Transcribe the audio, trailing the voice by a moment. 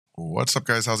What's up,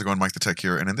 guys? How's it going? MikeTheTech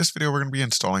here, and in this video we're going to be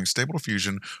installing Stable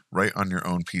Diffusion right on your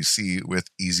own PC with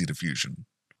Easy Diffusion.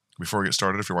 Before we get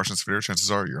started, if you're watching this video, chances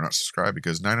are you're not subscribed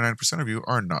because 99% of you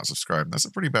are not subscribed, and that's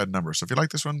a pretty bad number. So if you like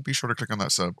this one, be sure to click on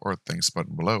that sub or thanks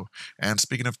button below. And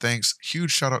speaking of thanks,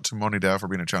 huge shout out to MoniDav for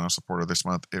being a channel supporter this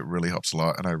month. It really helps a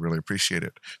lot, and I really appreciate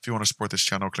it. If you want to support this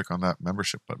channel, click on that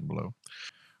membership button below.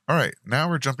 All right, now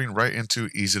we're jumping right into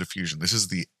Easy Diffusion. This is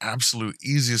the absolute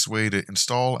easiest way to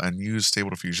install and use Stable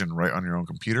Diffusion right on your own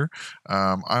computer.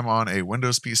 I'm on a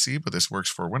Windows PC, but this works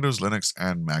for Windows, Linux,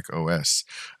 and Mac OS.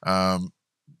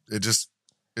 It just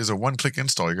is a one-click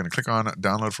install. You're going to click on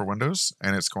Download for Windows,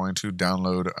 and it's going to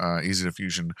download Easy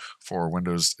Diffusion for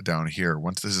Windows down here.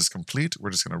 Once this is complete, we're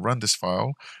just going to run this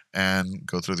file and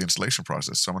go through the installation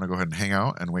process. So I'm going to go ahead and hang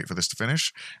out and wait for this to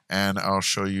finish, and I'll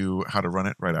show you how to run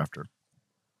it right after.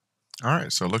 All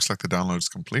right, so it looks like the download is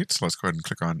complete. So let's go ahead and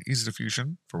click on Easy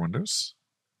Diffusion for Windows.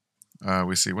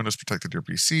 We see Windows protected your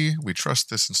PC. We trust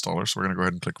this installer, so we're going to go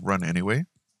ahead and click Run Anyway.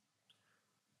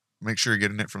 Make sure you're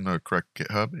getting it from the correct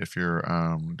GitHub if you're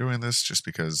doing this, just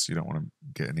because you don't want to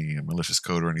get any malicious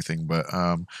code or anything. But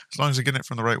as long as you're getting it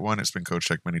from the right one, it's been code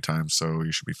checked many times, so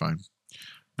you should be fine.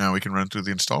 Now we can run through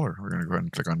the installer. We're going to go ahead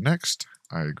and click on Next.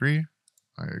 I agree.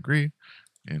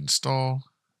 Install.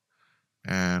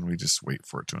 And we just wait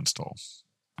for it to install.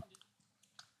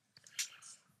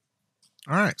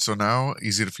 All right, so now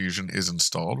Easy Diffusion is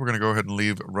installed. We're going to go ahead and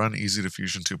leave Run Easy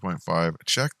Diffusion 2.5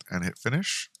 checked and hit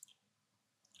Finish.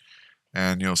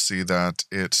 And you'll see that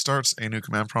it starts a new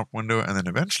command prompt window, and then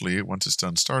eventually, once it's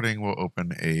done starting, we'll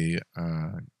open a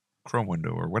Chrome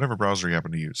window or whatever browser you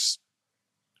happen to use.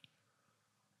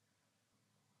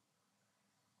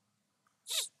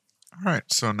 All right,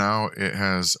 so now it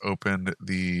has opened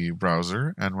the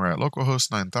browser, and we're at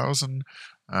localhost 9000.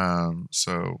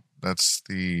 So that's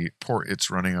the port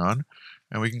it's running on.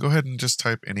 And we can go ahead and just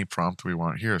type any prompt we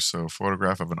want here. So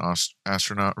photograph of an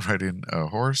astronaut riding a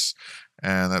horse,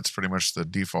 and that's pretty much the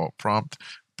default prompt.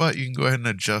 But you can go ahead and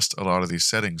adjust a lot of these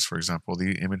settings. For example,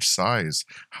 the image size,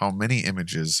 how many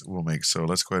images we'll make. So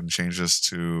let's go ahead and change this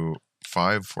to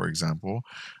 5, for example,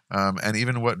 and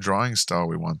even what drawing style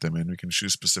we want them in. We can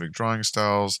choose specific drawing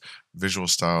styles, visual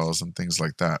styles, and things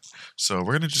like that. So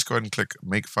we're going to just go ahead and click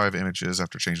Make 5 images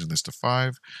after changing this to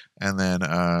 5, and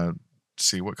then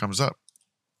see what comes up.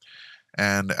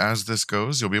 And as this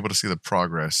goes, you'll be able to see the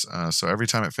progress. So every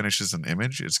time it finishes an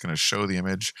image, it's going to show the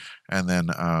image and then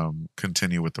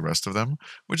continue with the rest of them,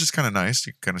 which is kind of nice.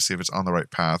 You can kind of see if it's on the right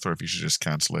path or if you should just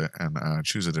cancel it and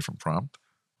choose a different prompt.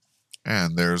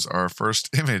 And there's our first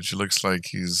image. It looks like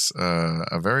he's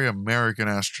a very American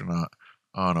astronaut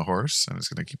on a horse, and it's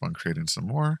going to keep on creating some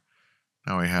more.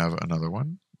 Now we have another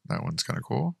one. That one's kind of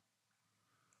cool.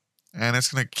 And it's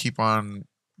going to keep on,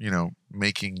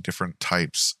 making different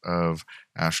types of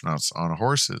astronauts on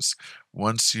horses.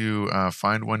 Once you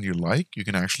find one you like, you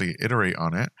can actually iterate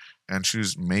on it and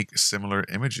choose Make Similar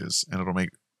Images, and it'll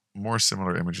make more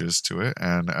similar images to it,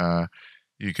 and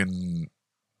you can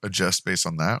adjust based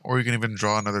on that, or you can even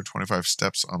draw another 25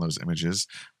 steps on those images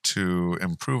to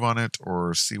improve on it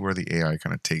or see where the AI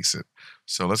kind of takes it.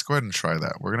 So let's go ahead and try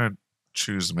that. We're going to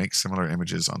choose Make Similar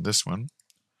Images on this one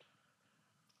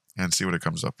and see what it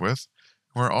comes up with.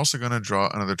 We're also going to draw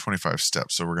another 25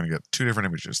 steps. So we're going to get 2 different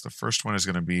images. The first one is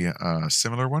going to be a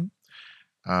similar one.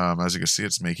 As you can see,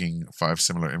 it's making 5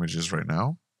 similar images right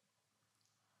now.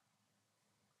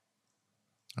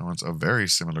 That one's a very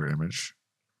similar image.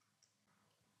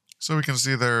 So we can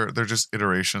see they're just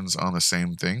iterations on the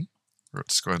same thing.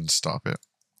 Let's go ahead and stop it.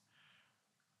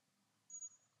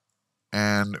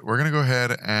 And we're going to go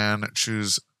ahead and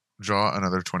choose Draw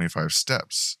Another 25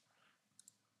 Steps.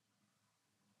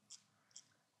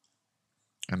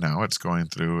 And now it's going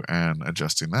through and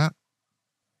adjusting that.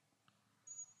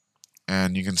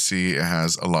 And you can see it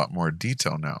has a lot more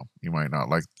detail now. You might not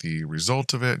like the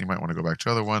result of it. You might want to go back to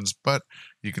other ones, but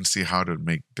you can see how to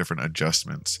make different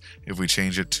adjustments. If we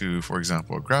change it to, for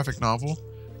example, a graphic novel,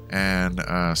 and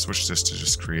switch this to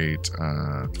just create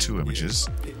 2 images,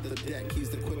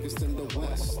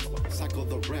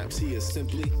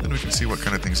 then we can see what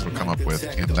kind of things it'll come up with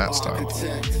in that style.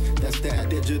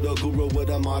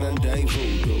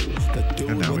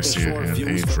 And now we see it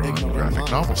in a drawn graphic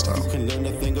novel style.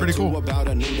 Pretty cool.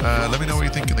 Let me know what you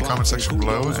think in the comment section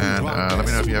below, and let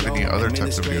me know if you have any other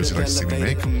types of videos you'd like to see me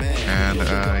make. And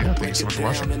yeah, thank you so much for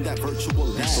watching. From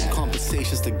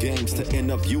conversations to games to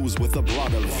interviews with a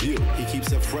broader view. He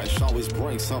keeps it fresh, always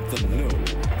brings something new.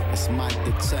 It's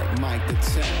MikeTheTech,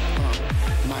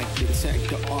 MikeTheTech,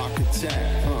 the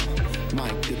architect.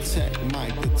 MikeTheTech,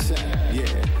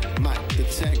 yeah.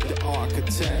 MikeTheTech, the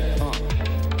architect.